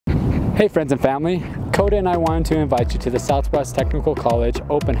Hey friends and family, Coda and I wanted to invite you to the Southwest Technical College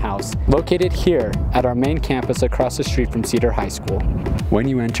Open House, located here at our main campus across the street from Cedar High School. When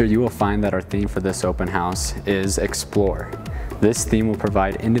you enter, you will find that our theme for this open house is Explore. This theme will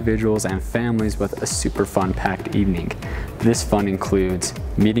provide individuals and families with a super fun-packed evening. This fun includes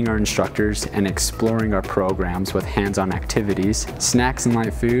meeting our instructors and exploring our programs with hands-on activities, snacks and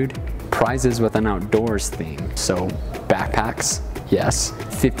light food, prizes with an outdoors theme, so backpacks, yes,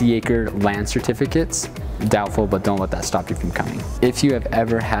 50-acre land certificates, doubtful, but don't let that stop you from coming. If you have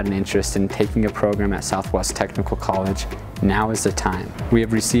ever had an interest in taking a program at Southwest Technical College, now is the time. We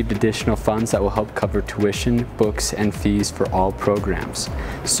have received additional funds that will help cover tuition, books, and fees for all programs.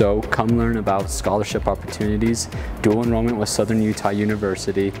 So come learn about scholarship opportunities, dual enrollment with Southern Utah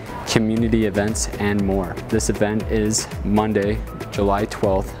University, community events, and more. This event is Monday, July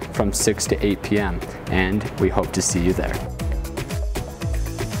 12th from 6 to 8 p.m. and we hope to see you there.